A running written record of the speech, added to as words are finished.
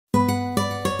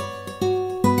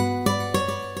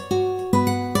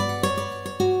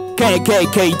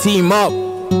KKK team up.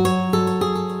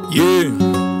 Yeah.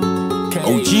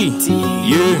 OG.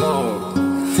 Yeah.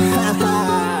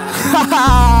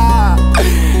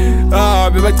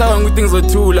 Bebacabanga ukuthi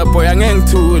ngizothula boy, angeke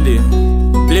ngithule.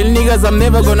 Little niggas, I'm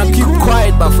never gonna keep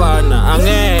quiet bafana.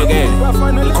 Angeke.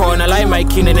 Khona la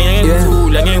emayikhini ngeke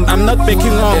ngithule. I'm not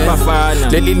backing off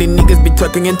bafana. Little niggas be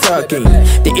talking and talking.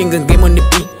 The England game on the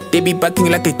beat. They be backing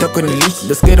like they talk on the leash.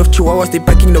 They're scared of chihuahuas, they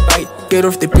packing no bite. Get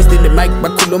off the beast in the mic,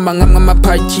 bakulo mangama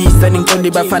pachi. Standing on the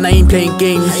bafana ain't playing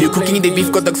games. You cooking the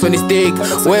beef, got ducks on the steak.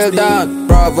 Well done,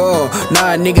 bravo.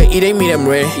 Nah nigga, it ain't me them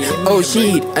rare. Oh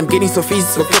shit, I'm getting so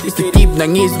fast. So keep the deep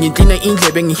nangis, nitina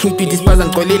inje bang hit to this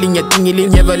pazan kolelin ya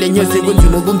tingilin ya valen yo segundi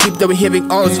mugun keep that we having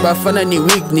odds. Bafana ni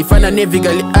weak, ni fana ne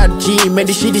vigali RG. Man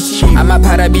this shit is cheap. I'm a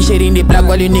para be sharing the black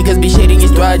while you niggas be sharing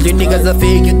his twat. You niggas are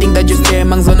fake, you think that you scare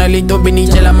mangs on a little bini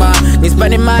chelama. Ni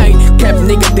spani mind, kept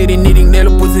nigga they needing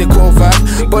nelo pussy cover.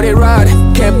 Body rod,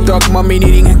 kept dog mommy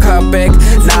needing a car back.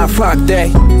 Nah fuck that.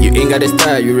 You ain't got a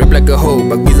style, you rap like a hoe,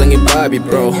 but bizang in Barbie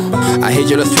bro. I hate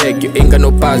you lost track, you ain't got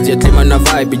no bars, you claim on a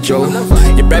vibe, Joe.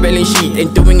 You babbling shit,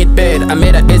 ain't doing it bad. I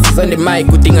made her S's on the mic,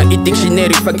 good thing I eat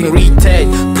dictionary, fucking retard.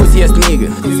 Pussy ass nigga.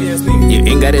 You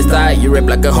ain't got a style, you rap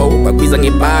like a hoe, but bizang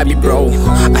in Barbie bro.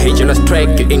 I hate you lost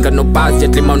track, you ain't got no bars, you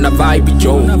claim on a vibe,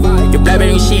 Joe. You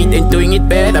babbling shit, ain't doing it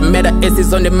bad. I made her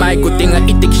S's on the mic, good thing I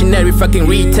eat dictionary, fucking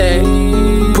retard.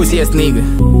 Pussy ass nigga.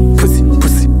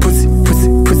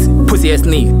 Pussy ass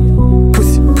nigga.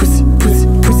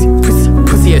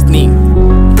 Pussy ass nigga.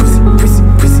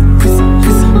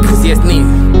 Pussy ass nigga.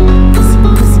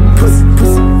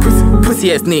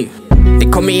 Pussy ass nigga. They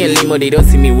call me a limo, they don't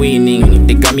see me winning.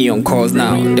 They got me on calls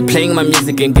now. They playing my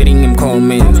music and getting them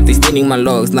comments. They stealing my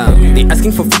logs now. They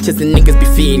asking for features and niggas be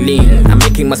feeling. I'm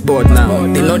making my sport now.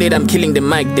 They know that I'm killing the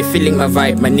mic, they feeling my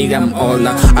vibe. My nigga, I'm all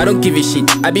out. I don't give a shit,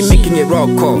 I be making a raw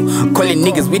call. Calling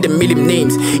niggas with a million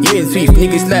names. You ain't swift,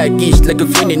 niggas like ish. Like a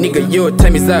funny nigga, your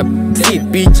time is up. Sit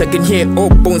bitch, I can hear all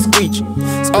bones screech.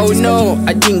 Oh no,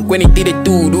 I think when it did it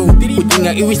doo-doo.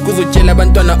 Utinga iwis kuzo chela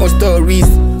bantwana all stories.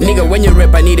 Nigga, when you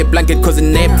rap, I need a blanket cause the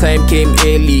nap time came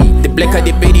early. The blacker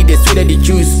the berry, the sweeter the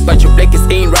juice. But your black is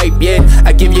ain't ripe yet.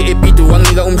 I give you a beat to one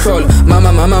nigga umshol.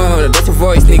 Mama, that's a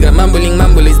voice, nigga.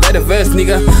 Mumble, is that a verse,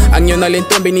 nigga? Anyona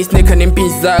lentombe ni snake and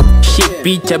pizza. Shit,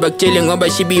 bitch, abak chilling over,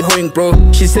 she be hoeing, bro.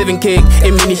 She's serving cake, a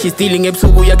mini, she's stealing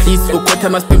episode ya please. Ukota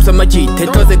must pimp some magic.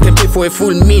 Ten closet can pay for a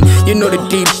full meal. You know the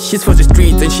deal, she's for the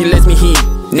streets and she lets me hit.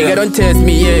 Nigga, don't test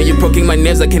me, yeah. You poking my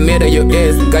nerves, I can murder your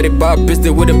ass. Got it bar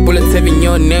pistol with a bullets having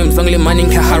your names. Only money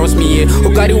can harass me, yeah.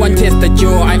 Who got it one test that you?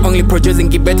 I only producing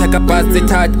get better capacity.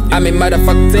 I'm a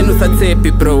motherfucker, send us a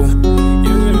tape, bro.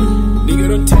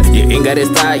 You ain't got a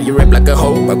style, you rap like a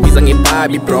hoe, but we sang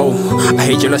Barbie, bro. I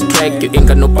hate you lost track, you ain't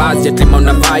got no bars, just claim on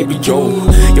a vibe, Joe.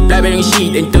 You blabbering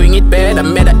shit, ain't doing it bad. I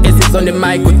made her S's on the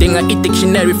mic, good thing I eat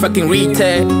dictionary, fucking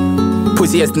retard.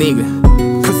 Pussy ass nigga.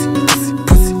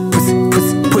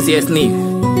 Pussy ass nigga.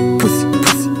 Pussy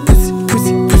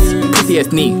ass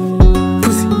nigga.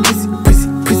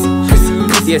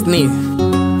 Pussy ass nigga.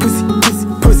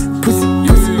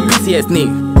 Pussy ass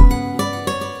nigga.